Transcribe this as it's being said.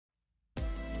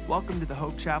Welcome to the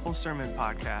Hope Chapel Sermon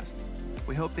Podcast.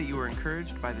 We hope that you were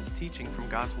encouraged by this teaching from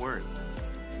God's Word.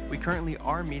 We currently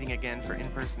are meeting again for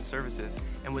in-person services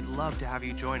and would love to have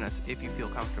you join us if you feel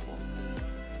comfortable.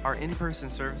 Our in-person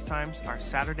service times are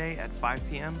Saturday at 5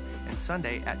 p.m. and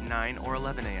Sunday at 9 or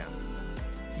 11 a.m.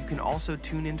 You can also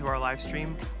tune into our live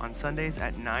stream on Sundays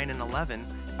at 9 and 11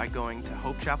 by going to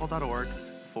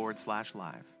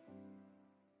hopechapel.org/live.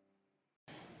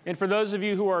 And for those of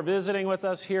you who are visiting with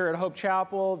us here at Hope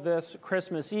Chapel this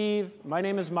Christmas Eve, my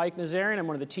name is Mike Nazarian. I'm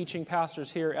one of the teaching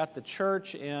pastors here at the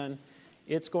church, and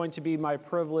it's going to be my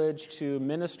privilege to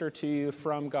minister to you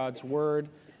from God's Word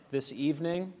this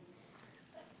evening.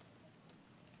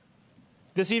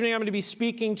 This evening I'm going to be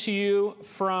speaking to you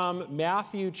from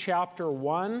Matthew chapter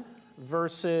 1,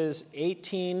 verses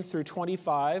 18 through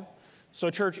 25.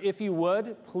 So church, if you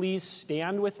would, please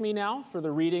stand with me now for the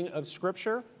reading of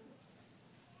Scripture.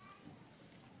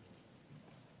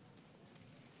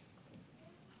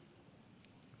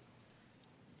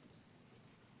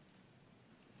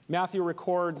 Matthew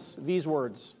records these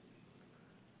words.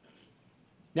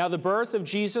 Now the birth of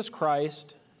Jesus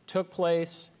Christ took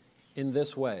place in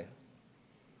this way.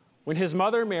 When his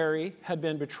mother Mary had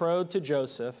been betrothed to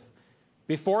Joseph,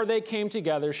 before they came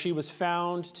together, she was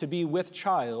found to be with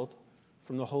child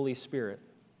from the Holy Spirit.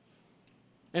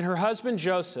 And her husband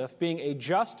Joseph, being a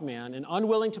just man and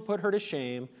unwilling to put her to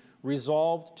shame,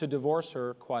 resolved to divorce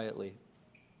her quietly.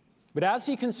 But as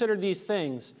he considered these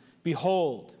things,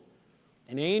 behold,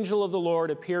 an angel of the Lord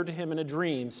appeared to him in a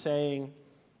dream, saying,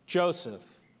 Joseph,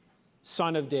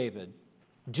 son of David,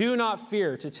 do not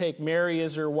fear to take Mary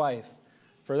as your wife,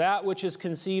 for that which is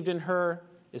conceived in her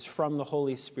is from the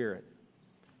Holy Spirit.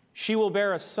 She will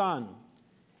bear a son,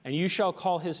 and you shall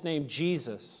call his name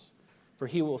Jesus, for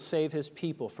he will save his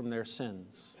people from their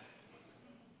sins.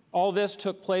 All this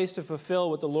took place to fulfill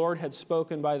what the Lord had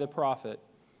spoken by the prophet.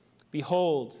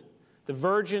 Behold, the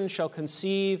virgin shall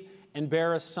conceive and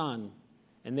bear a son,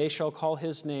 and they shall call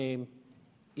his name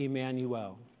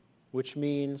Emmanuel, which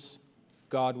means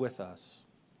God with us.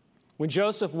 When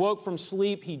Joseph woke from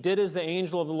sleep, he did as the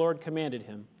angel of the Lord commanded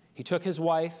him. He took his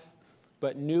wife,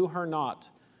 but knew her not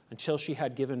until she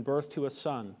had given birth to a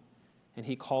son, and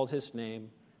he called his name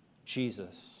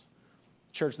Jesus.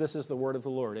 Church, this is the word of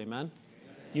the Lord. Amen?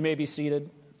 You may be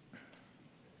seated.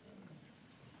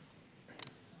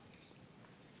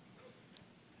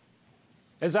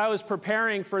 As I was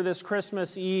preparing for this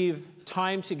Christmas Eve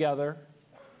time together,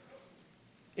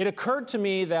 it occurred to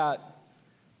me that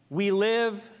we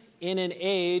live in an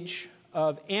age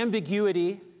of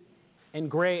ambiguity and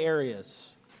gray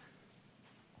areas.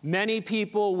 Many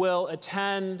people will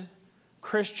attend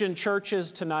Christian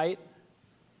churches tonight,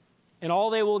 and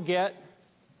all they will get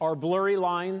are blurry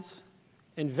lines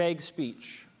and vague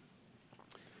speech.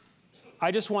 I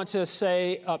just want to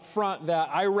say up front that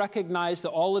I recognize that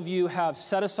all of you have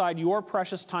set aside your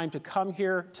precious time to come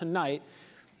here tonight,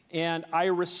 and I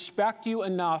respect you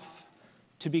enough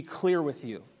to be clear with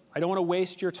you. I don't want to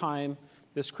waste your time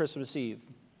this Christmas Eve.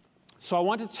 So I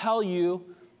want to tell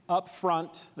you up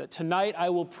front that tonight I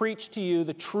will preach to you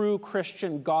the true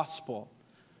Christian gospel.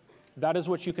 That is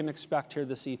what you can expect here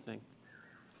this evening.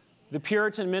 The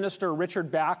Puritan minister Richard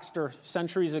Baxter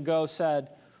centuries ago said,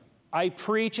 I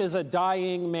preach as a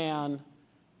dying man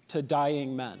to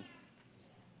dying men.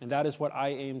 And that is what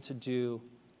I aim to do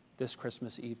this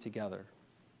Christmas Eve together.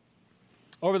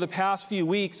 Over the past few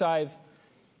weeks, I've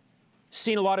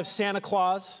seen a lot of Santa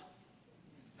Claus,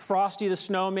 Frosty the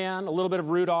Snowman, a little bit of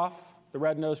Rudolph, the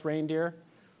red-nosed reindeer,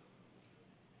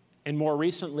 and more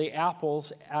recently,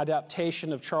 Apple's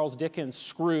adaptation of Charles Dickens'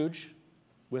 Scrooge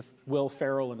with Will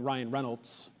Ferrell and Ryan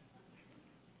Reynolds.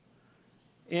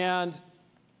 And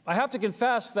I have to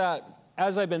confess that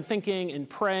as I've been thinking and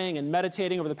praying and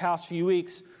meditating over the past few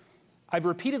weeks, I've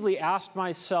repeatedly asked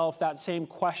myself that same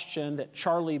question that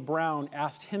Charlie Brown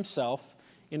asked himself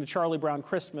in A Charlie Brown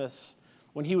Christmas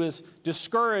when he was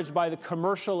discouraged by the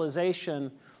commercialization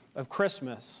of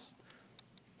Christmas.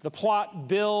 The plot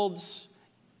builds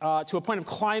to a point of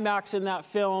climax in that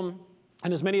film,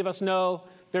 and as many of us know,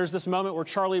 there's this moment where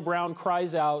Charlie Brown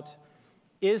cries out,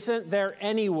 "Isn't there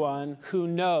anyone who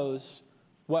knows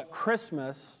what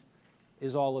Christmas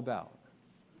is all about?"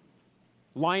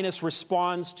 Linus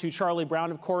responds to Charlie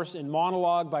Brown, of course, in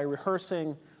monologue by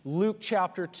rehearsing Luke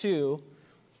chapter 2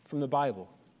 from the Bible.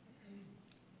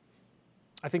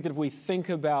 I think that if we think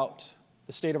about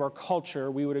the state of our culture,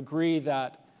 we would agree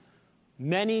that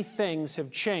many things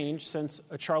have changed since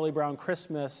A Charlie Brown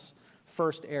Christmas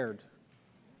first aired.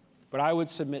 But I would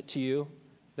submit to you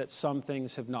that some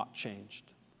things have not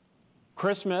changed.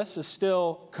 Christmas is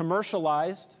still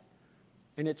commercialized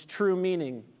in its true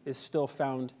meaning is still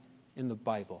found in the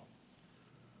Bible.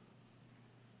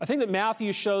 I think that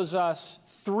Matthew shows us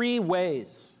three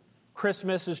ways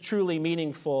Christmas is truly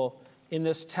meaningful in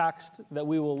this text that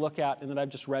we will look at and that I've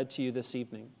just read to you this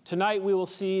evening. Tonight we will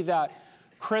see that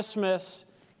Christmas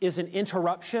is an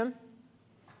interruption,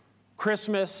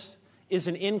 Christmas is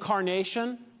an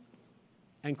incarnation,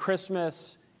 and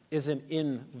Christmas is an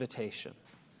invitation.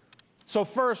 So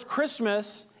first,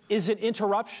 Christmas is an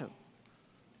interruption.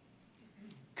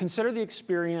 Consider the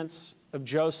experience of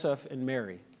Joseph and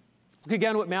Mary. Look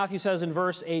again what Matthew says in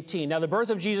verse 18. Now the birth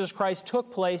of Jesus Christ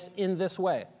took place in this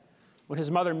way. When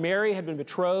his mother Mary had been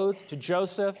betrothed to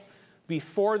Joseph,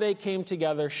 before they came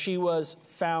together, she was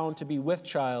found to be with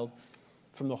child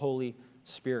from the Holy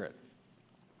Spirit.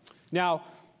 Now,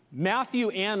 Matthew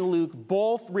and Luke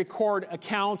both record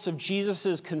accounts of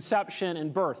Jesus' conception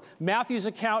and birth. Matthew's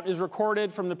account is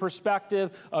recorded from the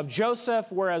perspective of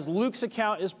Joseph, whereas Luke's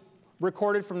account is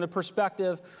recorded from the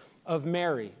perspective of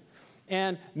Mary.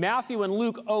 And Matthew and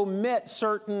Luke omit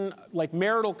certain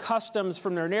marital customs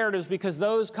from their narratives because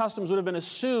those customs would have been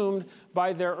assumed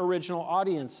by their original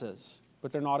audiences,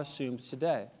 but they're not assumed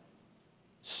today.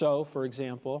 So, for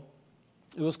example,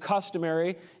 it was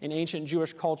customary in ancient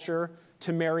Jewish culture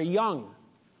to marry young.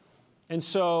 And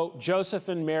so Joseph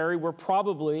and Mary were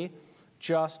probably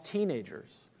just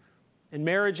teenagers. And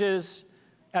marriages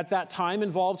at that time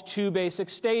involved two basic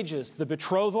stages, the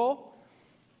betrothal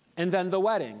and then the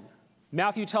wedding.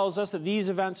 Matthew tells us that these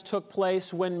events took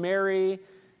place when Mary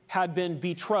had been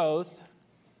betrothed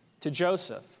to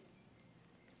Joseph.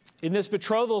 In this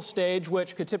betrothal stage,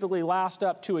 which could typically last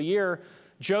up to a year,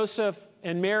 Joseph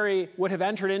and Mary would have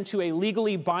entered into a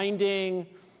legally binding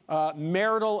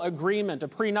marital agreement, a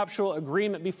prenuptial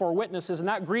agreement before witnesses, and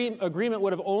that agreement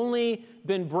would have only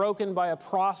been broken by a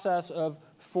process of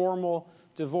formal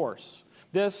divorce.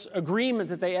 This agreement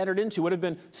that they entered into would have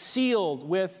been sealed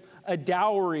with a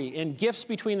dowry and gifts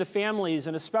between the families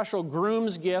and a special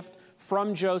groom's gift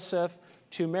from Joseph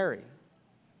to Mary.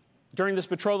 During this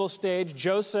betrothal stage,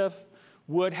 Joseph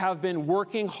would have been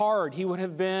working hard. He would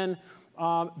have been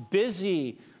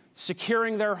busy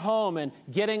securing their home and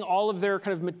getting all of their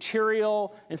kind of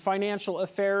material and financial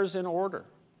affairs in order.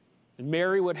 And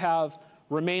Mary would have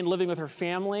remained living with her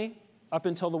family up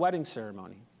until the wedding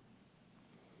ceremony.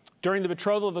 During the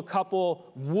betrothal, the couple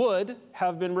would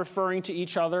have been referring to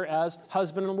each other as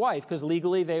husband and wife, because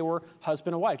legally they were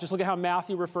husband and wife. Just look at how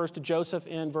Matthew refers to Joseph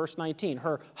in verse 19.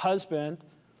 Her husband,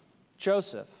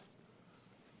 Joseph.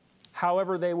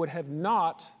 However, they would have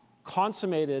not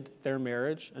consummated their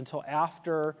marriage until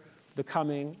after the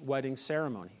coming wedding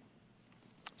ceremony.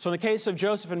 So in the case of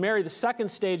Joseph and Mary, the second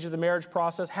stage of the marriage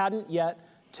process hadn't yet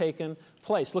taken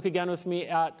place. Look again with me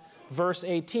at verse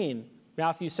 18.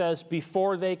 Matthew says,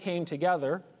 before they came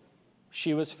together,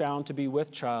 she was found to be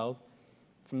with child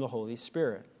from the Holy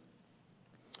Spirit.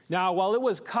 Now, while it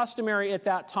was customary at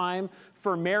that time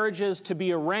for marriages to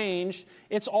be arranged,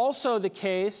 it's also the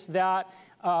case that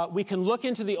we can look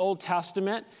into the Old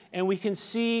Testament and we can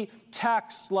see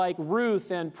texts like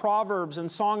Ruth and Proverbs and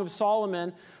Song of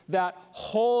Solomon that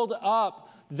hold up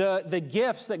the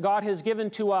gifts that God has given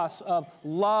to us of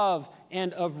love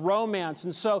and of romance.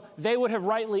 And so they would have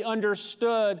rightly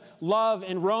understood love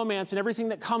and romance and everything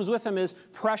that comes with them as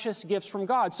precious gifts from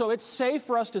God. So it's safe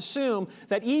for us to assume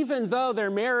that even though their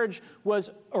marriage was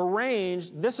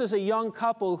arranged, this is a young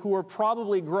couple who are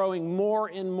probably growing more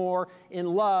and more in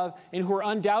love and who are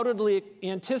undoubtedly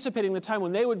anticipating the time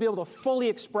when they would be able to fully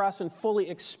express and fully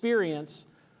experience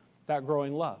that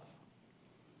growing love.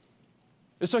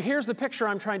 So here's the picture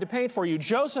I'm trying to paint for you.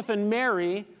 Joseph and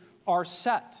Mary are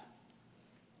set.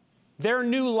 Their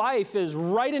new life is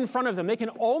right in front of them. They can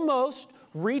almost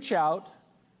reach out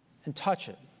and touch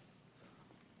it.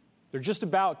 They're just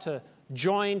about to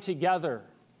join together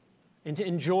and to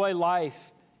enjoy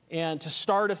life and to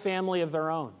start a family of their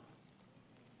own.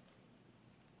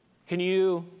 Can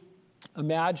you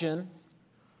imagine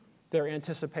their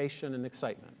anticipation and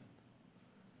excitement?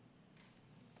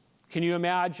 Can you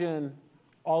imagine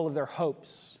all of their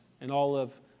hopes and all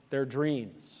of their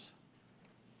dreams?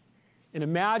 And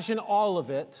imagine all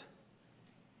of it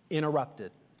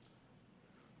interrupted.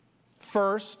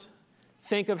 First,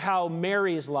 think of how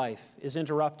Mary's life is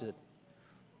interrupted.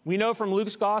 We know from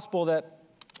Luke's gospel that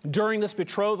during this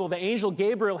betrothal, the angel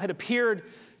Gabriel had appeared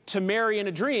to Mary in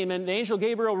a dream, and the angel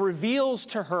Gabriel reveals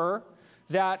to her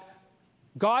that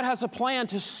God has a plan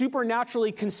to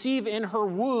supernaturally conceive in her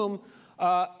womb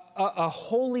a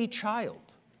holy child.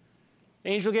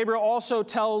 Angel Gabriel also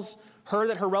tells her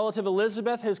that her relative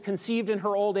Elizabeth has conceived in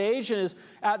her old age and is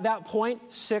at that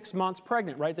point 6 months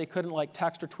pregnant, right? They couldn't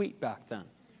text or tweet back then.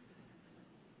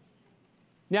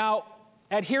 Now,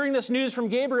 at hearing this news from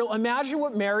Gabriel, imagine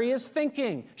what Mary is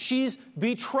thinking. She's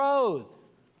betrothed,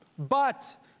 but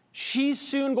she's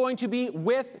soon going to be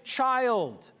with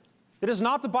child. That is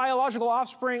not the biological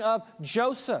offspring of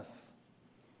Joseph.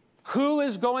 Who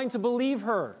is going to believe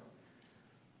her?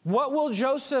 What will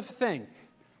Joseph think?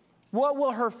 What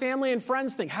will her family and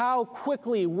friends think? How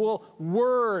quickly will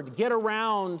word get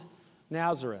around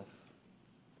Nazareth?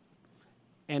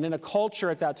 And in a culture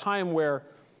at that time where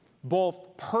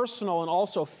both personal and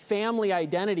also family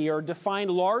identity are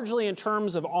defined largely in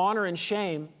terms of honor and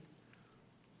shame,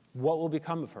 what will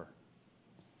become of her?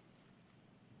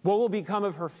 What will become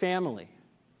of her family?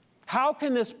 How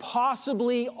can this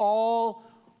possibly all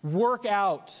work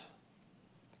out?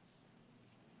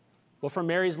 Well, from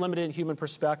Mary's limited human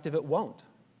perspective, it won't.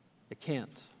 It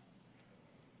can't.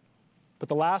 But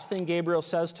the last thing Gabriel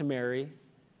says to Mary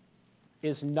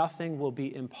is nothing will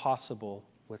be impossible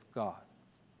with God.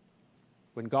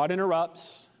 When God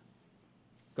interrupts,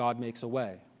 God makes a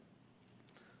way.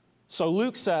 So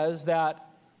Luke says that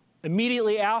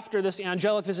immediately after this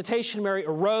angelic visitation, Mary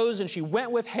arose and she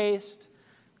went with haste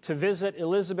to visit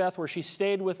Elizabeth, where she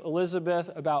stayed with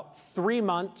Elizabeth about 3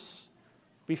 months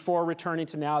before returning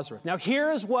to Nazareth. Now,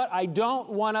 here is what I don't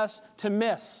want us to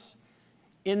miss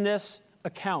in this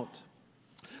account.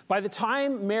 By the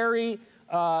time Mary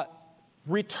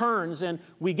returns and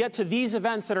we get to these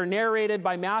events that are narrated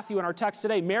by Matthew in our text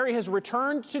today, Mary has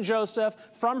returned to Joseph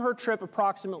from her trip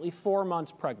approximately 4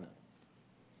 months pregnant.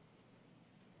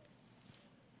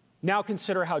 Now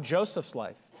consider how Joseph's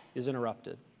life is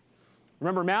interrupted.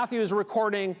 Remember, Matthew is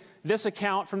recording this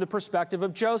account from the perspective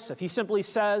of Joseph. He simply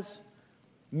says,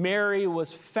 Mary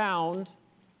was found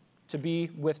to be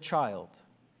with child.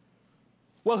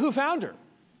 Well, who found her?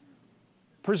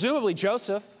 Presumably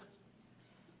Joseph,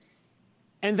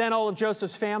 and then all of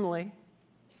Joseph's family,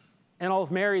 and all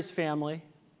of Mary's family,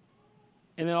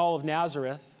 and then all of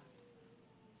Nazareth.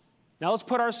 Now let's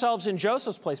put ourselves in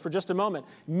Joseph's place for just a moment.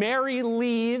 Mary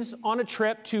leaves on a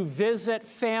trip to visit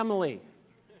family,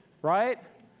 right?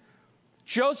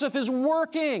 Joseph is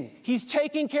working. He's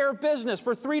taking care of business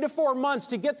for 3 to 4 months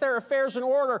to get their affairs in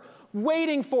order,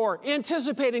 waiting for,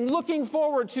 anticipating, looking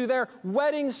forward to their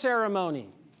wedding ceremony.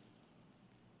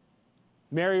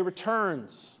 Mary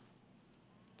returns,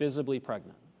 visibly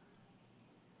pregnant.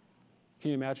 Can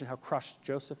you imagine how crushed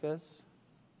Joseph is?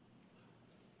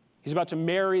 He's about to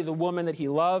marry the woman that he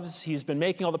loves. He's been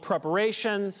making all the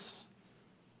preparations.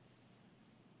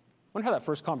 I wonder how that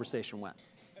first conversation went.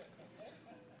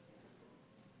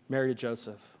 Mary to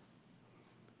Joseph.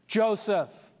 Joseph,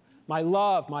 my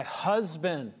love, my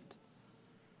husband,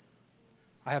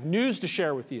 I have news to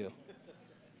share with you.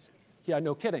 Yeah,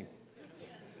 no kidding.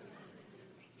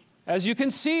 As you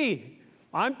can see,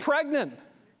 I'm pregnant,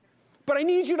 but I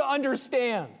need you to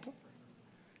understand.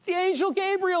 The angel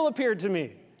Gabriel appeared to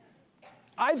me.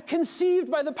 I've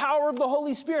conceived by the power of the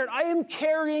Holy Spirit. I am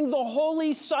carrying the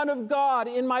Holy Son of God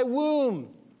in my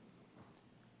womb.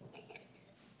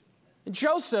 And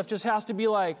Joseph just has to be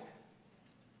like,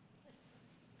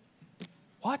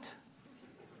 what?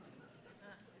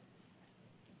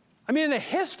 I mean, in a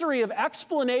history of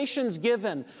explanations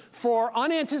given for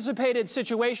unanticipated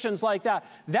situations like that,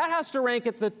 that has to rank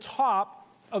at the top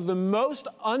of the most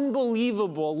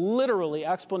unbelievable, literally,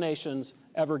 explanations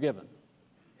ever given.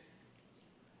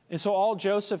 And so all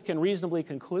Joseph can reasonably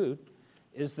conclude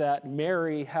is that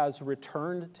Mary has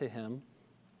returned to him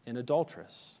an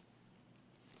adulteress.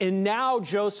 And now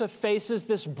Joseph faces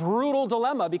this brutal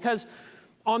dilemma because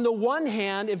on the one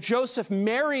hand, if Joseph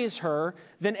marries her,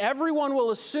 then everyone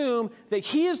will assume that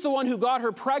he is the one who got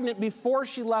her pregnant before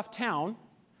she left town,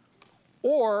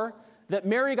 or that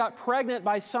Mary got pregnant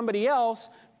by somebody else,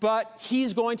 but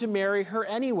he's going to marry her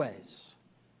anyways.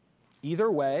 Either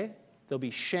way, they'll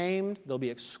be shamed, they'll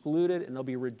be excluded, and they'll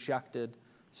be rejected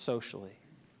socially.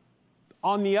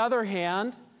 On the other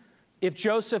hand, if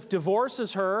Joseph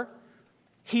divorces her,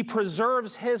 he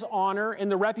preserves his honor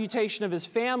and the reputation of his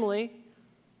family,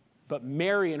 but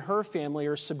Mary and her family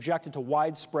are subjected to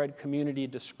widespread community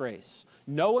disgrace.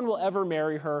 No one will ever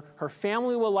marry her. Her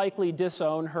family will likely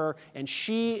disown her, and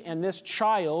she and this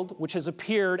child, which has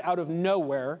appeared out of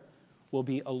nowhere, will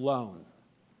be alone.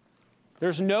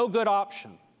 There's no good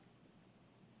option.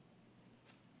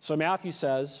 So Matthew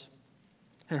says,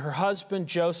 and her husband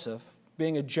Joseph,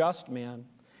 being a just man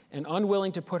and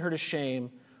unwilling to put her to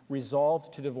shame,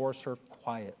 resolved to divorce her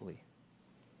quietly.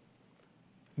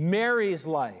 Mary's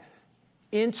life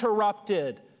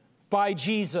interrupted by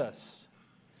Jesus.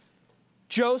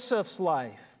 Joseph's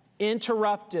life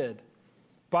interrupted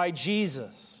by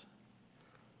Jesus.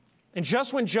 And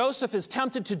just when Joseph is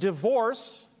tempted to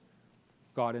divorce,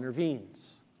 God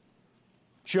intervenes.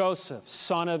 Joseph,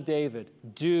 son of David,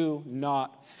 do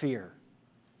not fear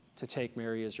to take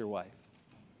Mary as your wife.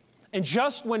 And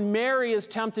just when Mary is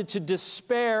tempted to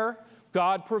despair,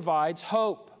 God provides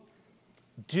hope.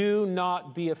 Do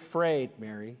not be afraid,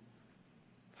 Mary,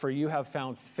 for you have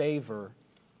found favor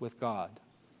with God.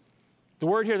 The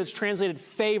word here that's translated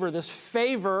favor, this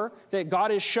favor that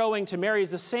God is showing to Mary, is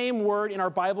the same word in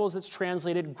our Bibles that's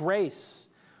translated grace.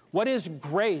 What is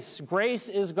grace? Grace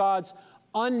is God's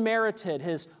unmerited,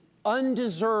 his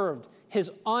undeserved,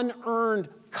 his unearned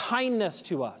kindness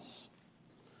to us.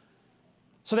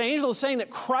 So the angel is saying that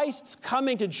Christ's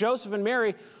coming to Joseph and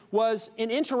Mary was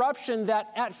an interruption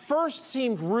that at first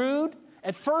seemed rude,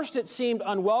 at first it seemed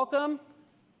unwelcome,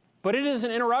 but it is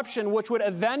an interruption which would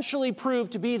eventually prove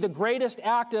to be the greatest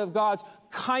act of God's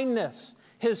kindness,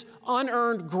 his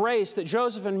unearned grace that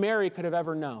Joseph and Mary could have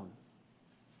ever known.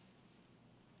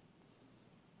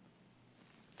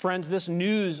 Friends, this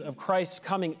news of Christ's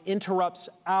coming interrupts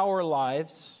our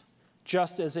lives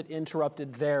just as it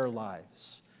interrupted their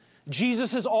lives.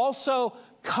 Jesus has also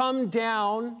come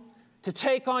down to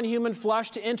take on human flesh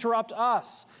to interrupt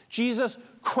us. Jesus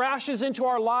crashes into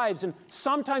our lives, and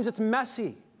sometimes it's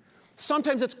messy.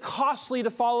 Sometimes it's costly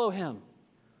to follow him.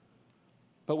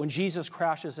 But when Jesus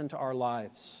crashes into our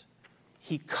lives,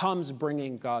 he comes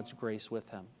bringing God's grace with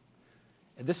him.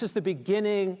 And this is the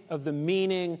beginning of the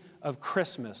meaning of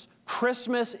Christmas.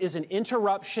 Christmas is an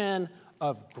interruption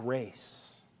of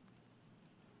grace.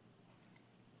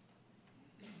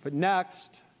 But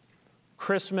next,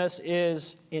 Christmas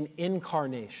is an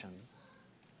incarnation.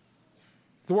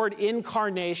 The word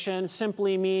incarnation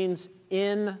simply means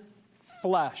in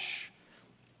flesh.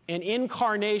 An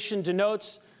incarnation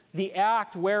denotes the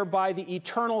act whereby the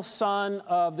eternal Son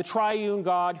of the triune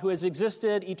God, who has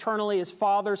existed eternally as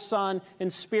Father, Son,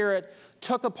 and Spirit,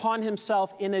 took upon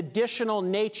himself an additional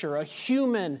nature, a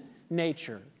human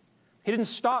nature. He didn't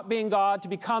stop being God to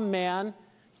become man.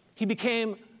 He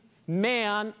became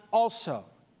man also.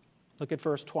 Look at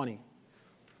verse 20.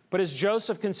 But as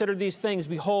Joseph considered these things,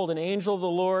 behold, an angel of the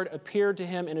Lord appeared to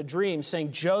him in a dream,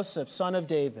 saying, Joseph, son of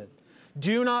David,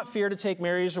 do not fear to take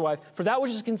Mary as your wife, for that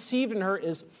which is conceived in her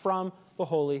is from the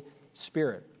Holy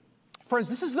Spirit. Friends,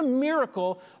 this is the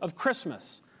miracle of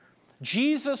Christmas.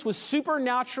 Jesus was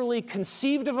supernaturally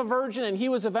conceived of a virgin, and he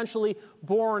was eventually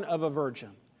born of a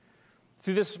virgin.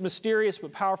 Through this mysterious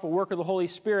but powerful work of the Holy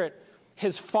Spirit,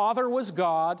 his father was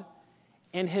God,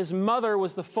 and his mother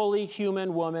was the fully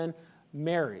human woman,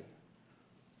 Mary.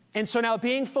 And so now,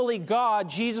 being fully God,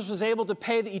 Jesus was able to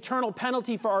pay the eternal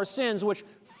penalty for our sins, which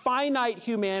finite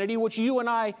humanity, which you and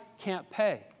I can't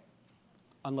pay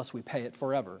unless we pay it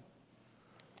forever.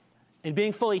 And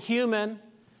being fully human,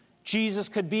 Jesus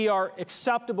could be our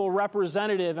acceptable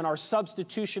representative and our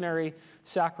substitutionary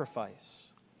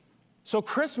sacrifice. So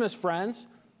Christmas, friends,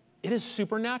 it is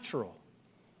supernatural.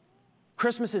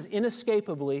 Christmas is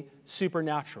inescapably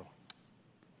supernatural.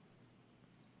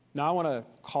 Now I want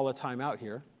to call a time out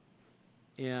here,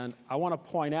 and I want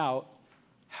to point out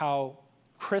how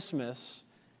Christmas,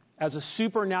 as a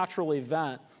supernatural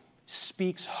event,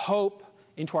 speaks hope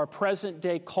into our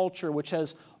present-day culture, which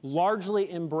has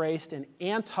largely embraced an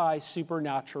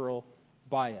anti-supernatural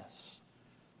bias.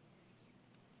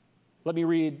 Let me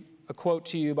read a quote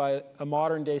to you by a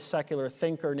modern-day secular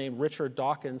thinker named Richard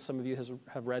Dawkins. Some of you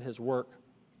have read his work.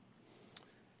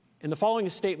 And the following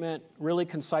statement really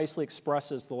concisely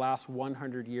expresses the last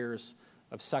 100 years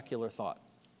of secular thought.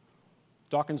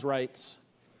 Dawkins writes,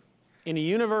 in a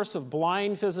universe of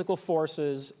blind physical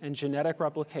forces and genetic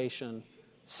replication,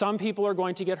 some people are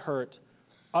going to get hurt,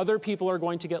 other people are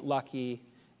going to get lucky,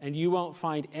 and you won't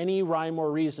find any rhyme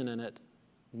or reason in it,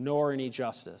 nor any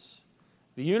justice.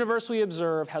 The universe we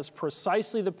observe has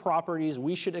precisely the properties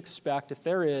we should expect if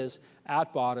there is,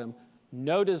 at bottom,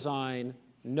 no design,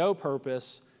 no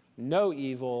purpose, no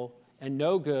evil, and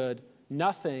no good,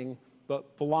 nothing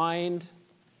but blind,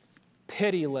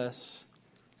 pitiless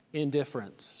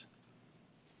indifference.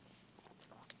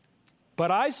 But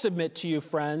I submit to you,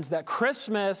 friends, that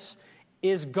Christmas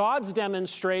is God's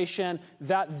demonstration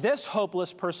that this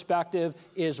hopeless perspective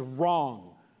is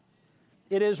wrong.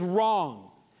 It is wrong.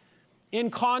 In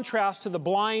contrast to the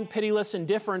blind, pitiless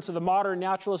indifference of the modern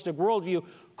naturalistic worldview,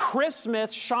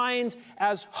 Christmas shines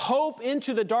as hope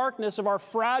into the darkness of our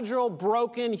fragile,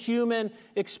 broken human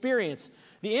experience.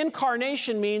 The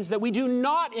incarnation means that we do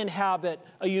not inhabit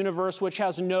a universe which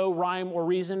has no rhyme or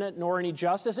reason in it, nor any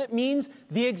justice. It means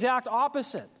the exact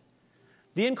opposite.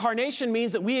 The incarnation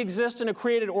means that we exist in a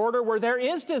created order where there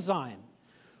is design,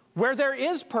 where there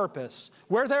is purpose,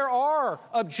 where there are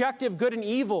objective good and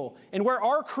evil, and where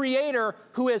our Creator,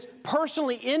 who is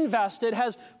personally invested,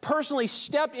 has personally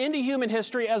stepped into human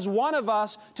history as one of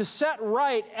us to set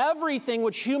right everything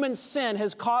which human sin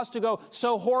has caused to go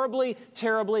so horribly,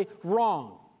 terribly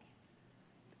wrong.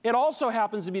 It also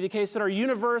happens to be the case that our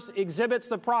universe exhibits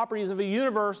the properties of a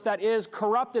universe that is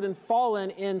corrupted and fallen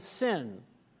in sin.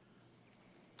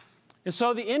 And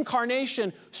so the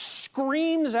incarnation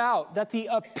screams out that the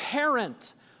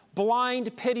apparent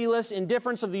blind, pitiless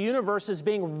indifference of the universe is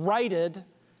being righted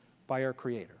by our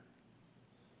Creator.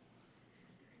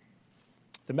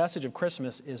 The message of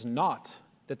Christmas is not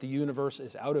that the universe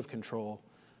is out of control,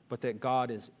 but that God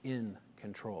is in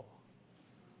control.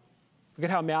 Look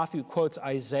at how Matthew quotes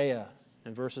Isaiah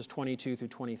in verses 22 through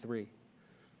 23.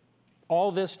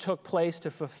 All this took place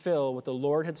to fulfill what the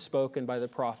Lord had spoken by the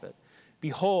prophet.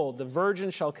 Behold, the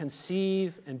virgin shall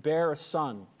conceive and bear a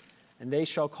son, and they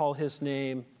shall call his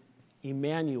name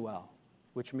Emmanuel,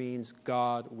 which means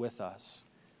God with us.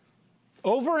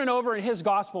 Over and over in his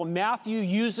gospel, Matthew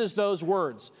uses those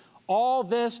words. All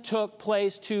this took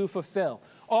place to fulfill.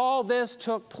 All this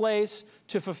took place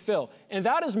to fulfill. And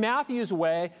that is Matthew's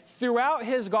way throughout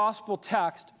his gospel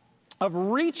text of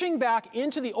reaching back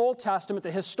into the Old Testament,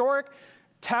 the historic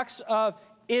text of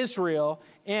Israel,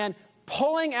 and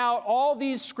pulling out all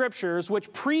these scriptures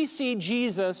which precede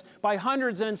Jesus by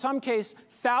hundreds and in some cases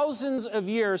thousands of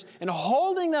years and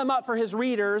holding them up for his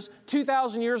readers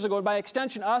 2,000 years ago and by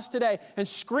extension us today and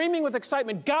screaming with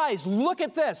excitement, guys, look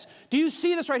at this. Do you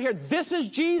see this right here? This is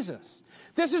Jesus.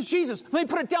 This is Jesus. Let me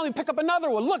put it down. Let me pick up another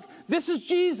one. Look, this is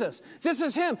Jesus. This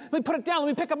is him. Let me put it down. Let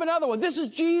me pick up another one. This is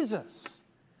Jesus.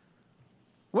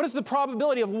 What is the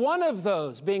probability of one of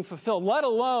those being fulfilled, let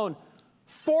alone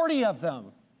 40 of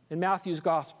them in Matthew's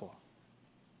gospel?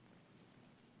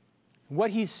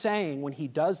 What he's saying when he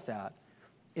does that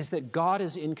is that God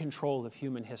is in control of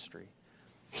human history.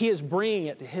 He is bringing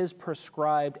it to his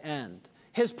prescribed end.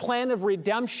 His plan of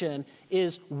redemption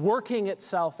is working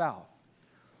itself out.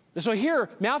 And so here,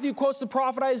 Matthew quotes the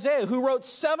prophet Isaiah, who wrote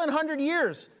 700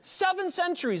 years, 7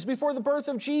 centuries before the birth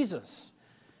of Jesus.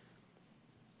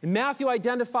 And Matthew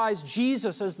identifies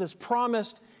Jesus as this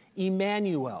promised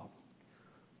Emmanuel.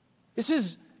 This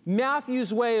is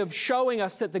Matthew's way of showing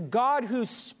us that the God who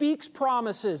speaks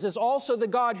promises is also the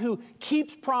God who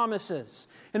keeps promises,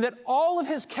 and that all of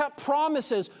his kept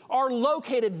promises are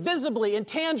located visibly and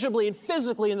tangibly and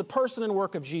physically in the person and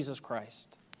work of Jesus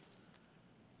Christ.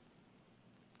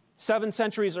 7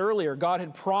 centuries earlier, God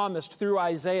had promised through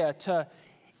Isaiah to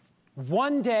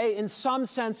one day, in some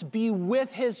sense, be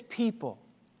with his people.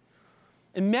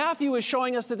 And Matthew is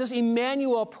showing us that this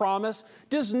Emmanuel promise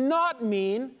does not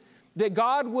mean that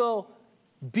God will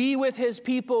be with his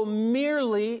people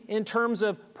merely in terms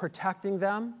of protecting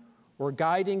them or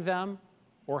guiding them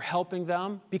or helping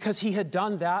them, because he had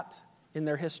done that in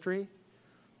their history,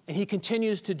 and he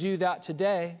continues to do that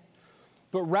today.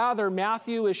 But rather,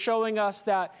 Matthew is showing us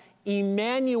that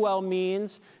Emmanuel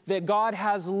means that God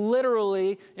has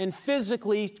literally and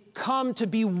physically come to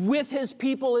be with his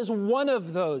people as one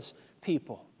of those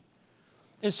people.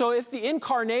 And so if the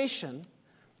incarnation,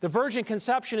 the virgin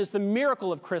conception, is the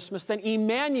miracle of Christmas, then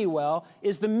Emmanuel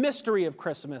is the mystery of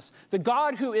Christmas. The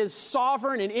God who is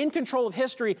sovereign and in control of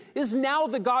history is now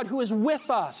the God who is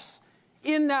with us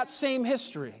in that same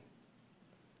history.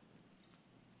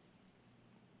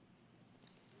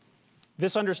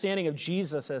 This understanding of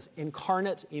Jesus as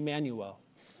incarnate Emmanuel,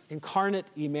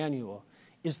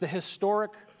 is the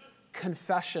historic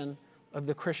confession of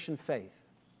the Christian faith.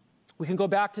 We can go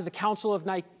back to the Council of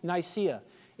Nicaea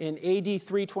in AD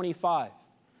 325.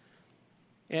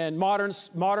 And modern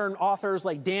authors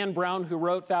like Dan Brown, who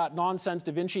wrote that nonsense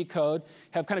Da Vinci Code,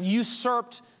 have kind of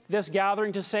usurped this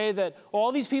gathering to say that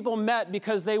all these people met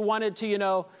because they wanted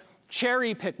to,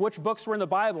 cherry pick which books were in the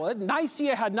Bible.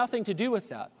 Nicaea had nothing to do with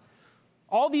that.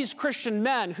 All these Christian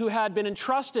men who had been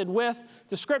entrusted with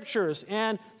the scriptures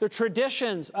and the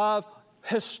traditions of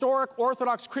historic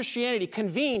Orthodox Christianity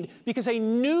convened because a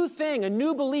new thing, a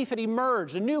new belief had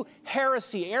emerged, a new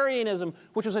heresy, Arianism,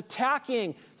 which was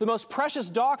attacking the most precious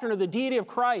doctrine of the deity of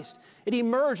Christ. It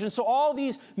emerged, and so all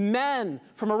these men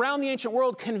from around the ancient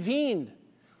world convened.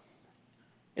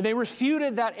 And they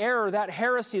refuted that error, that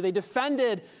heresy. They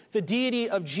defended the deity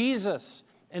of Jesus,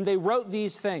 and they wrote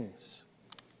these things.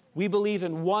 We believe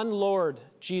in one Lord,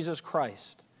 Jesus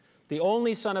Christ, the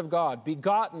only Son of God,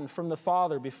 begotten from the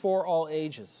Father before all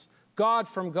ages, God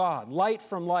from God, light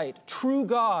from light, true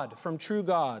God from true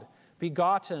God,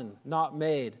 begotten, not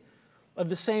made, of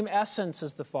the same essence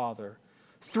as the Father.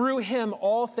 Through him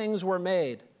all things were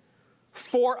made.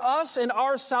 For us and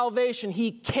our salvation,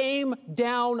 he came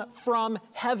down from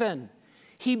heaven.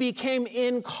 He became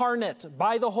incarnate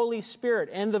by the Holy Spirit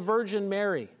and the Virgin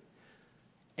Mary,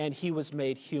 and he was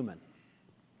made human.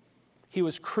 He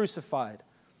was crucified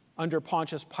under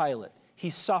Pontius Pilate. He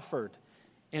suffered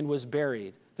and was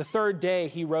buried. The third day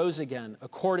he rose again,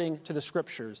 according to the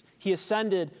Scriptures. He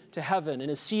ascended to heaven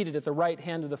and is seated at the right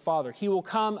hand of the Father. He will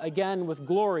come again with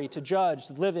glory to judge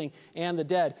the living and the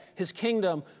dead. His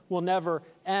kingdom will never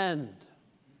end.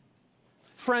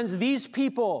 Friends, these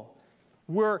people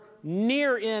were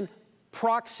near in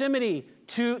proximity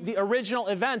to the original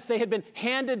events. They had been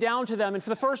handed down to them. And for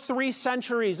the first 3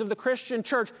 centuries of the Christian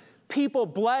church, people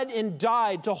bled and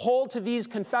died to hold to these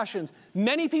confessions.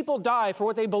 Many people die for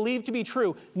what they believe to be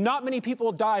true. Not many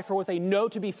people die for what they know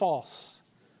to be false.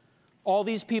 All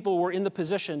these people were in the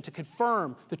position to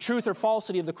confirm the truth or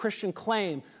falsity of the Christian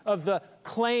claim of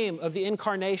the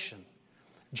incarnation.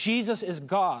 Jesus is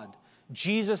God,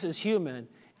 Jesus is human,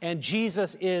 and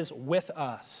Jesus is with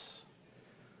us.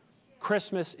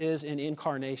 Christmas is an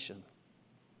incarnation.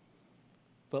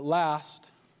 But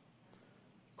last,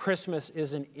 Christmas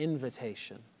is an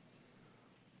invitation.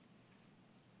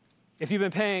 If you've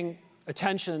been paying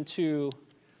attention to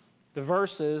the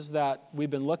verses that we've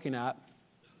been looking at,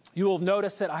 you will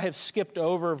notice that I have skipped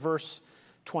over verse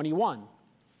 21.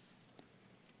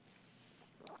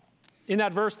 In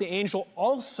that verse, the angel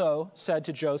also said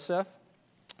to Joseph,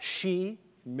 "She,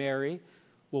 Mary,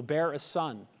 will bear a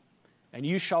son, and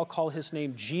you shall call his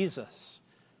name Jesus,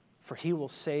 for he will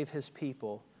save his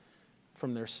people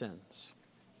from their sins."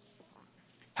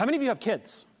 How many of you have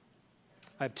kids?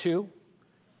 I have 2.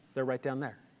 They're right down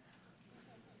there.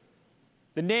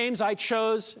 The names I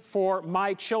chose for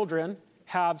my children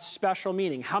have special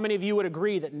meaning. How many of you would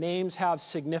agree that names have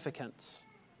significance?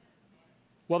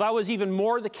 Well, that was even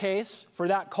more the case for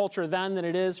that culture then than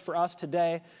it is for us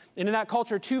today. And in that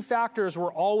culture, 2 factors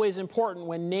were always important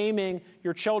when naming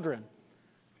your children.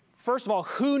 First of all,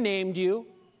 who named you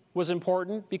was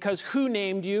important because who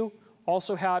named you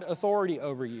also had authority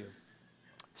over you.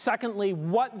 Secondly,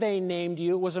 what they named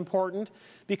you was important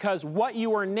because what you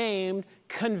were named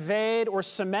conveyed or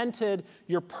cemented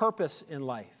your purpose in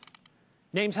life.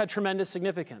 Names had tremendous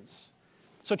significance.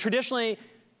 So traditionally,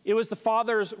 it was the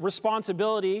father's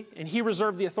responsibility, and he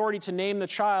reserved the authority to name the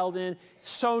child. And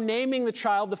so naming the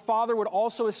child, the father would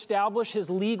also establish his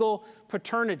legal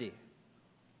paternity.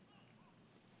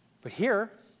 But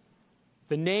here,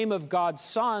 the name of God's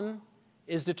Son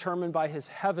is determined by his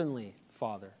heavenly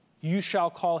Father. You shall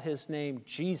call his name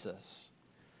Jesus.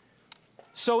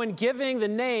 So in giving the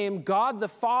name, God the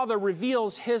Father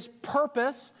reveals his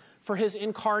purpose for his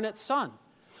incarnate Son.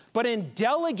 But in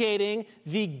delegating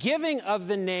the giving of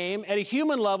the name at a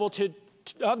human level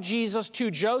of Jesus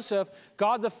to Joseph,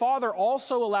 God the Father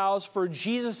also allows for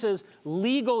Jesus'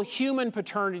 legal human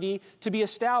paternity to be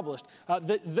established.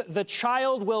 The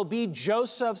child will be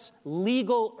Joseph's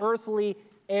legal earthly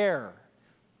heir.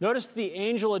 Notice the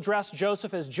angel addressed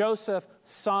Joseph as Joseph,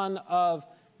 son of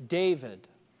David.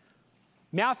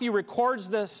 Matthew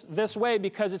records this way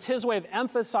because it's his way of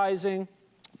emphasizing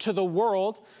to the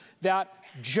world that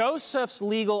Joseph's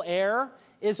legal heir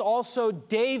is also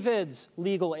David's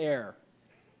legal heir,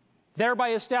 thereby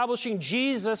establishing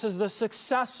Jesus as the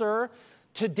successor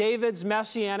to David's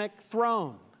messianic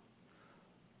throne.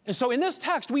 And so in this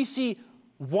text, we see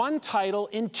 1 title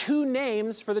in 2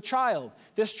 names for the child.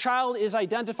 This child is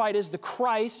identified as the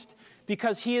Christ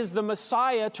because he is the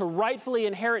Messiah to rightfully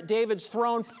inherit David's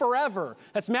throne forever.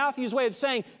 That's Matthew's way of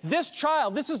saying, this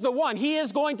child, this is the one. He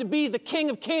is going to be the King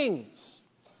of Kings.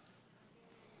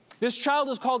 This child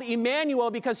is called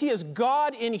Emmanuel because he is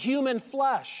God in human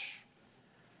flesh.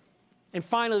 And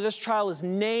finally, this child is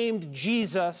named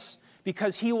Jesus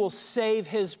because he will save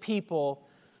his people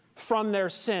from their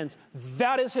sins.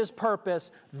 That is his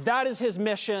purpose. That is his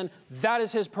mission. That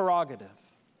is his prerogative.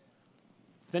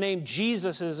 The name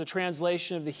Jesus is a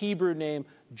translation of the Hebrew name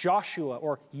Joshua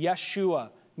or Yeshua,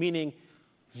 meaning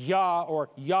Yah or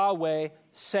Yahweh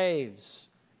saves.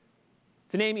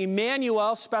 The name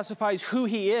Emmanuel specifies who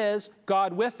he is,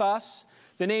 God with us.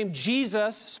 The name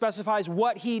Jesus specifies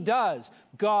what he does,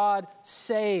 God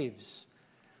saves.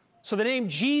 So the name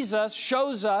Jesus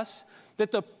shows us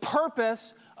that the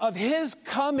purpose of his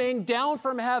coming down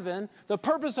from heaven, the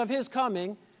purpose of his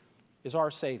coming is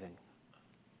our saving.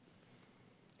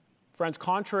 Friends,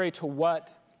 contrary to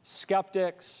what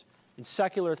skeptics and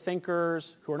secular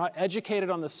thinkers who are not educated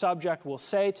on the subject will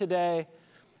say today,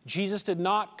 Jesus did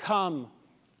not come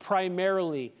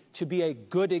primarily to be a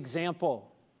good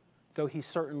example, though he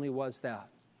certainly was that.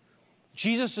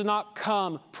 Jesus did not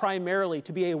come primarily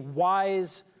to be a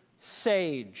wise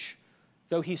sage,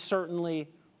 though he certainly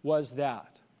was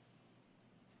that.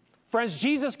 Friends,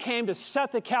 Jesus came to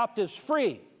set the captives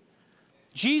free.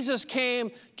 Jesus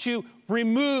came to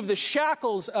remove the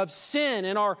shackles of sin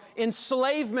and our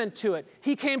enslavement to it.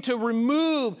 He came to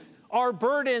remove our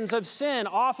burdens of sin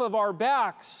off of our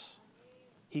backs.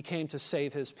 He came to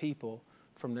save his people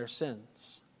from their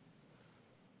sins.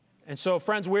 And so,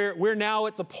 friends, we're now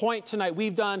at the point tonight,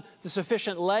 we've done the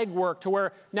sufficient legwork to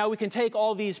where now we can take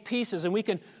all these pieces and we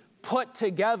can put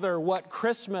together what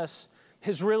Christmas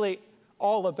is really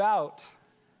all about.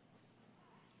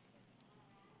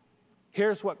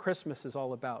 Here's what Christmas is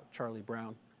all about, Charlie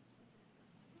Brown.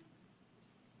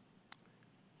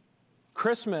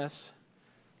 Christmas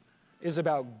is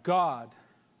about God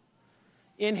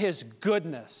in his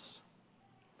goodness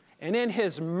and in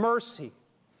his mercy,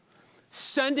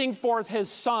 sending forth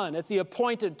his Son at the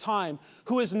appointed time,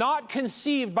 who is not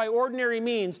conceived by ordinary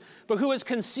means, but who is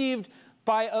conceived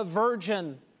by a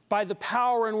virgin, by the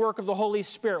power and work of the Holy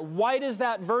Spirit. Why does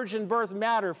that virgin birth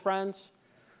matter, friends?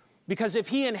 Because if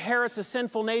he inherits a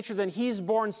sinful nature, then he's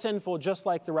born sinful just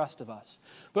like the rest of us.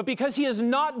 But because he is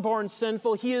not born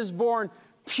sinful, he is born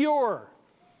pure,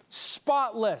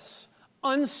 spotless,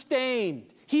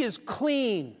 unstained. He is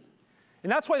clean.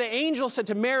 And that's why the angel said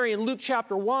to Mary in Luke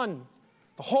chapter 1,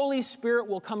 the Holy Spirit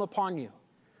will come upon you,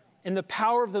 and the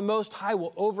power of the Most High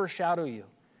will overshadow you.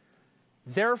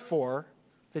 Therefore,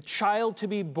 the child to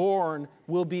be born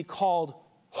will be called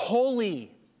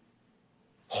Holy.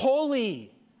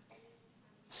 Holy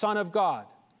Son of God.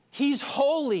 He's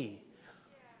holy.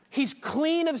 He's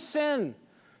clean of sin.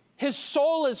 His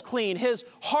soul is clean. His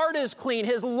heart is clean.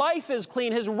 His life is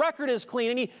clean. His record is clean.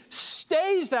 And he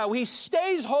stays that way. He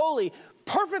stays holy,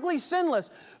 perfectly sinless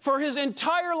for his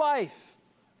entire life.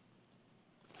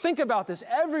 Think about this.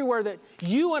 Everywhere that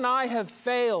you and I have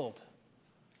failed,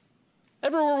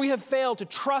 everywhere we have failed to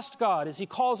trust God as he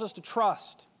calls us to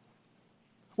trust,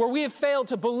 where we have failed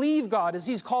to believe God as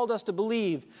he's called us to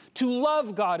believe, to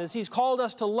love God as he's called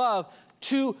us to love,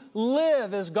 to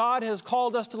live as God has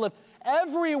called us to live.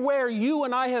 Everywhere you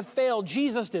and I have failed,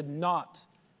 Jesus did not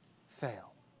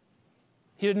fail.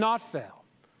 He did not fail.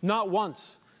 Not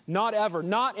once, not ever,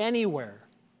 not anywhere.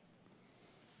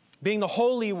 Being the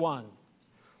Holy One,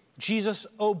 Jesus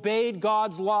obeyed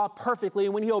God's law perfectly.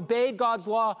 And when he obeyed God's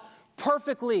law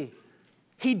perfectly,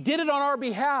 he did it on our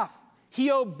behalf.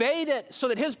 He obeyed it so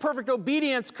that his perfect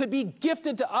obedience could be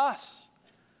gifted to us.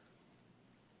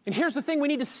 And here's the thing we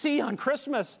need to see on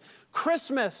Christmas.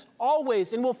 Christmas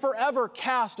always and will forever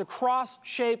cast a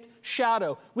cross-shaped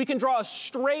shadow. We can draw a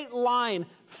straight line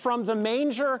from the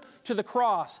manger to the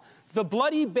cross. The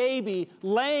bloody baby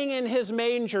laying in his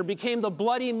manger became the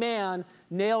bloody man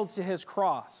nailed to his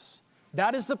cross.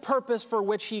 That is the purpose for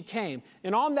which he came.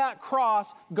 And on that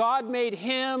cross, God made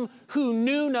him who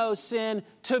knew no sin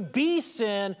to be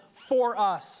sin for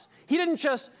us. He didn't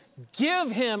just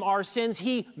give him our sins,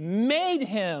 he made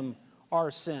him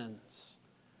our sins.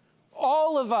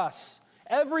 All of us,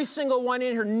 every single one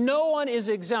in here, no one is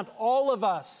exempt. All of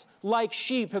us, like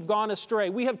sheep, have gone astray.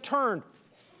 We have turned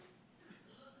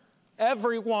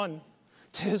everyone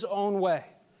to his own way.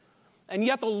 And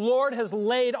yet the Lord has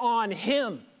laid on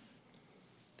him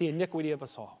the iniquity of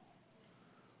us all.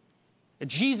 And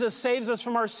Jesus saves us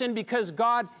from our sin because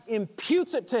God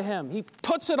imputes it to him. He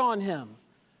puts it on him.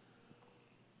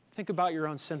 Think about your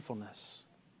own sinfulness.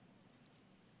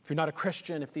 If you're not a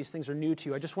Christian, if these things are new to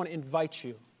you, I just want to invite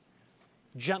you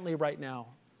gently right now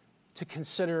to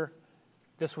consider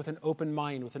this with an open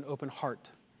mind, with an open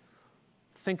heart.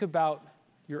 Think about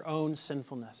your own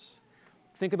sinfulness.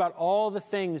 Think about all the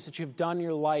things that you've done in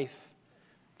your life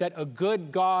that a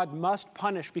good God must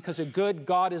punish because a good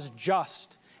God is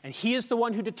just, and he is the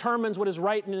one who determines what is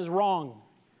right and is wrong.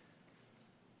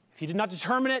 If he did not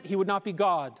determine it, he would not be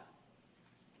God.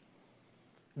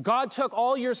 God took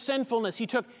all your sinfulness. He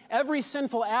took every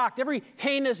sinful act, every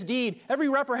heinous deed, every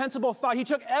reprehensible thought. He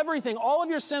took everything, all of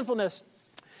your sinfulness,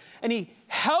 and he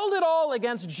held it all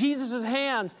against Jesus'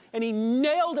 hands, and he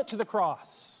nailed it to the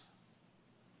cross.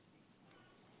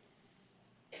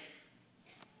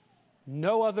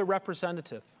 No other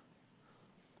representative,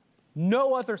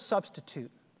 no other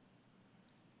substitute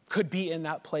could be in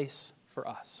that place for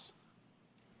us.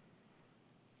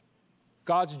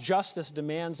 God's justice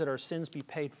demands that our sins be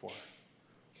paid for.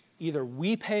 Either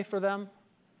we pay for them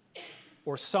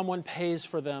or someone pays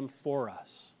for them for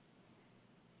us.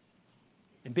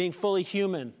 And being fully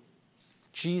human,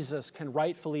 Jesus can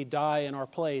rightfully die in our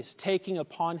place, taking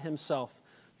upon himself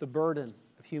the burden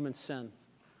of human sin.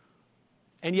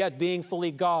 And yet, being fully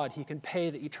God, he can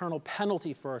pay the eternal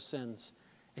penalty for our sins,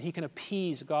 and he can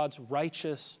appease God's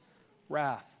righteous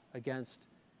wrath against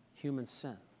human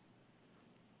sin.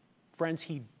 Friends,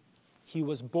 he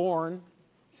was born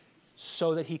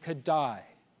so that he could die.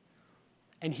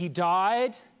 And he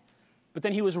died, but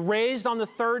then he was raised on the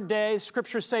third day,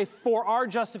 scriptures say, for our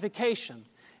justification.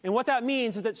 And what that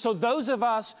means is that so those of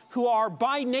us who are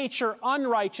by nature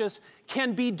unrighteous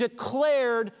can be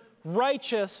declared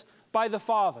righteous by the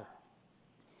Father.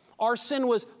 Our sin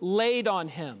was laid on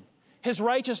him. His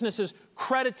righteousness is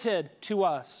credited to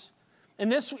us.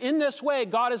 And in this way,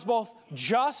 God is both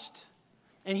just,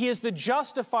 and he is the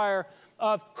justifier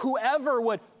of whoever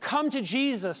would come to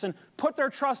Jesus and put their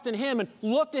trust in him and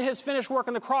look to his finished work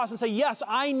on the cross and say, yes,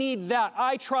 I need that.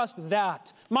 I trust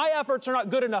that. My efforts are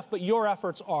not good enough, but your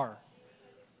efforts are.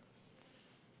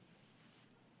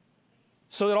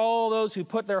 So that all those who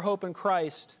put their hope in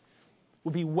Christ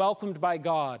will be welcomed by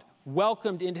God,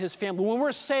 welcomed into his family. When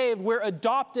we're saved, we're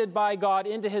adopted by God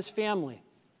into his family.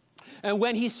 And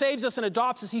when he saves us and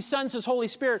adopts us, he sends his Holy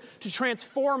Spirit to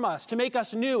transform us, to make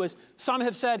us new. As some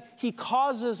have said, he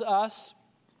causes us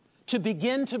to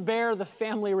begin to bear the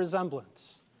family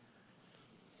resemblance.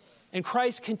 And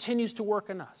Christ continues to work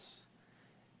in us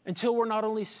until we're not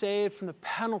only saved from the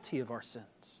penalty of our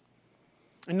sins,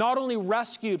 and not only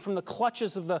rescued from the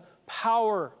clutches of the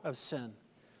power of sin,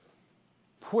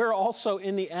 but we're also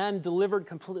in the end delivered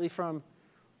completely from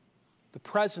the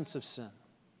presence of sin,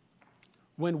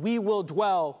 when we will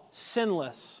dwell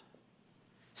sinlessly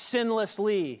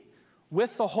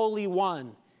with the Holy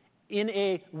One in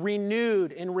a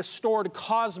renewed and restored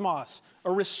cosmos,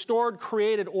 a restored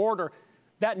created order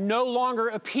that no longer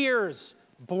appears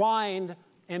blind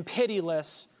and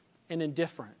pitiless and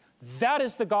indifferent. That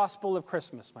is the gospel of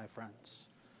Christmas, my friends.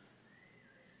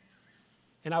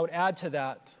 And I would add to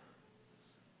that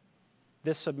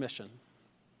this submission.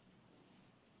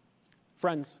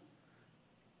 Friends,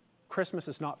 Christmas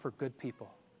is not for good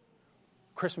people.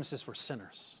 Christmas is for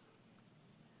sinners.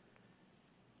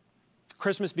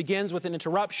 Christmas begins with an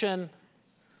interruption,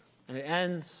 and it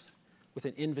ends with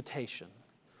an invitation.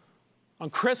 On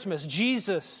Christmas,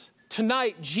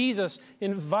 tonight, Jesus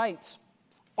invites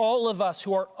all of us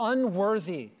who are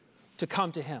unworthy to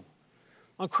come to him.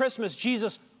 On Christmas,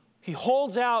 Jesus, he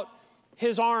holds out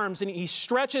his arms and he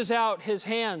stretches out his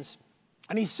hands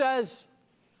and he says,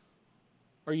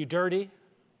 "Are you dirty?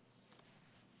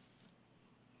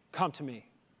 Come to me.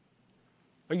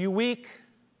 Are you weak?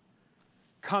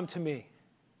 Come to me.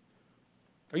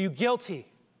 Are you guilty?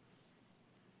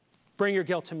 Bring your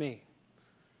guilt to me.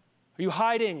 Are you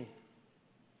hiding?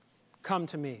 Come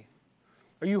to me.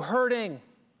 Are you hurting?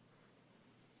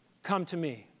 Come to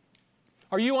me.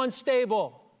 Are you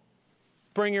unstable?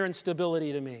 Bring your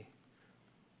instability to me.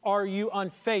 Are you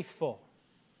unfaithful?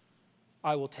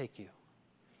 I will take you.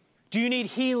 Do you need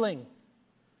healing?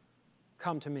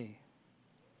 Come to me.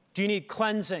 Do you need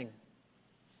cleansing?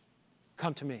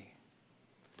 Come to me.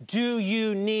 Do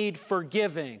you need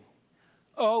forgiving?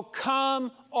 Oh,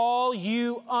 come, all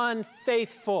you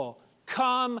unfaithful.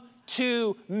 Come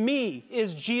to me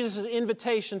is Jesus'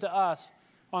 invitation to us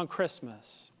on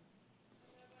Christmas.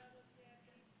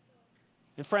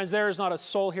 And friends, there is not a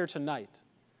soul here tonight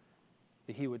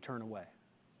that he would turn away.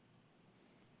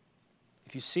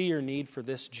 If you see your need for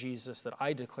this Jesus that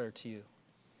I declare to you,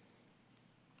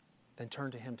 then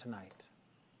turn to him tonight.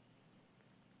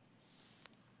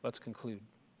 Let's conclude.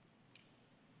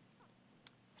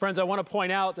 Friends, I want to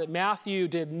point out that Matthew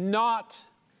did not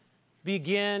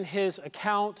begin his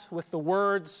account with the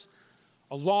words,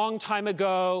 "a long time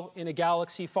ago in a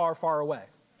galaxy far, far away."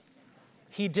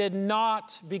 He did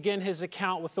not begin his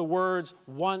account with the words,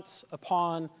 "once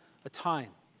upon a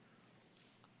time."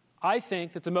 I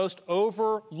think that the most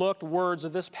overlooked words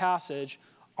of this passage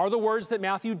are the words that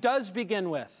Matthew does begin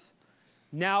with.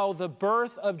 Now the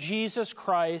birth of Jesus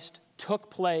Christ took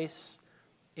place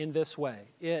in this way.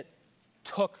 It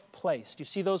took place. Do you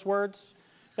see those words?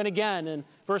 Then again, in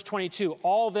verse 22,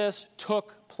 all this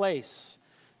took place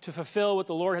to fulfill what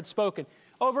the Lord had spoken.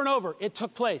 Over and over, it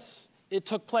took place. It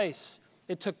took place.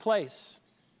 It took place.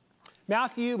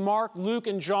 Matthew, Mark, Luke,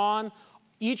 and John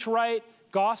each write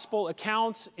gospel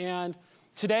accounts, and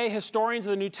today historians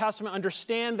of the New Testament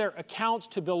understand their accounts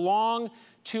to belong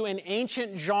to an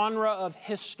ancient genre of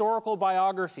historical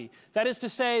biography. That is to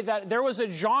say that there was a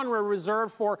genre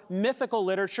reserved for mythical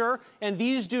literature, and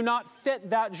these do not fit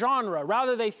that genre.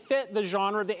 Rather, they fit the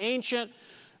genre of the ancient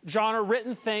genre,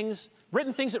 written things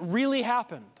that really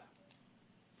happened.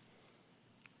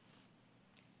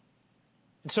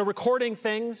 And so recording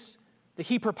things that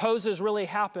he proposes really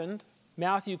happened,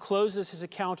 Matthew closes his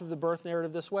account of the birth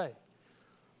narrative this way.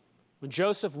 When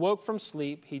Joseph woke from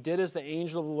sleep, he did as the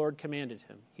angel of the Lord commanded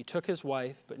him. He took his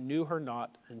wife, but knew her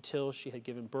not until she had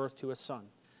given birth to a son,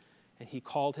 and he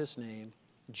called his name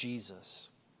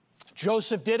Jesus.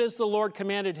 Joseph did as the Lord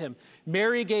commanded him.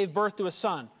 Mary gave birth to a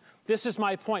son. This is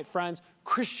my point, friends.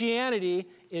 Christianity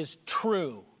is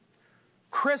true.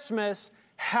 Christmas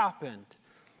happened.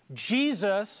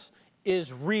 Jesus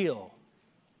is real.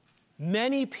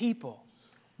 Many people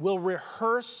will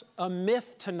rehearse a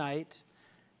myth tonight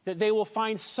that they will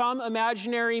find some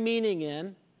imaginary meaning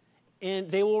in, and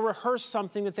they will rehearse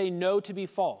something that they know to be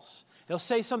false. They'll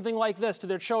say something like this to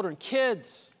their children: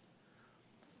 kids,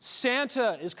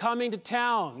 Santa is coming to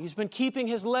town. He's been keeping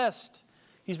his list.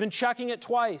 He's been checking it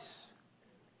twice.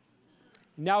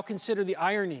 Now consider the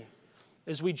irony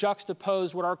as we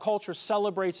juxtapose what our culture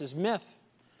celebrates as myth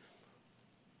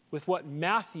with what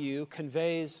Matthew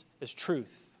conveys as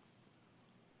truth.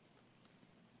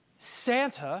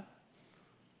 Santa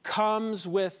comes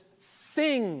with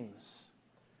things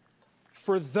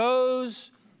for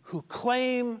those who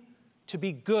claim to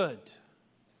be good.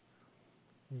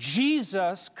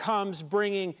 Jesus comes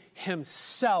bringing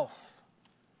himself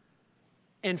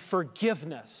and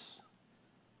forgiveness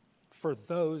for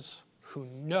those who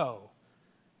know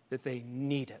that they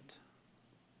need it.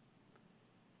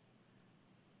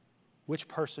 Which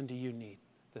person do you need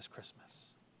this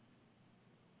Christmas?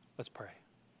 Let's pray.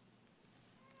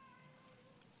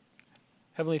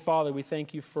 Heavenly Father, we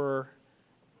thank you for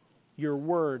your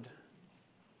word,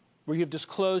 where you've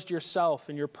disclosed yourself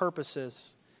and your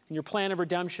purposes and your plan of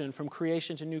redemption from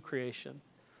creation to new creation,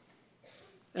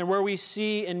 and where we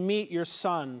see and meet your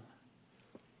Son,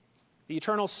 the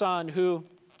eternal Son who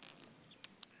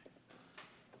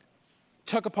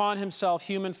took upon himself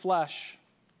human flesh,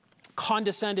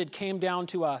 condescended, came down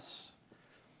to us,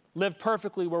 lived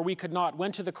perfectly where we could not,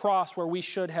 went to the cross where we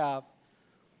should have,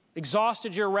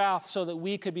 exhausted your wrath so that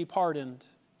we could be pardoned.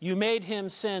 You made him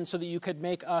sin so that you could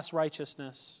make us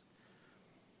righteousness.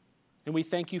 And we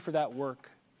thank you for that work.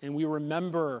 And we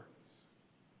remember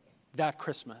that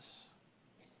Christmas.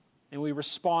 And we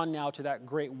respond now to that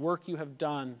great work you have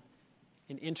done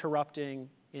in interrupting,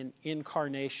 in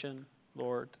incarnation,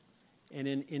 Lord, and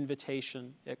in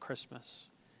invitation at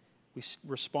Christmas. We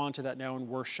respond to that now in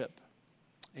worship.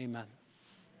 Amen.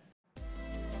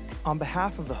 On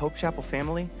behalf of the Hope Chapel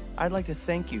family, I'd like to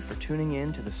thank you for tuning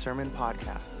in to the Sermon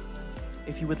Podcast.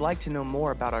 If you would like to know more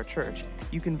about our church,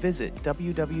 you can visit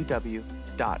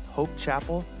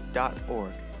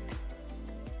www.hopechapel.org.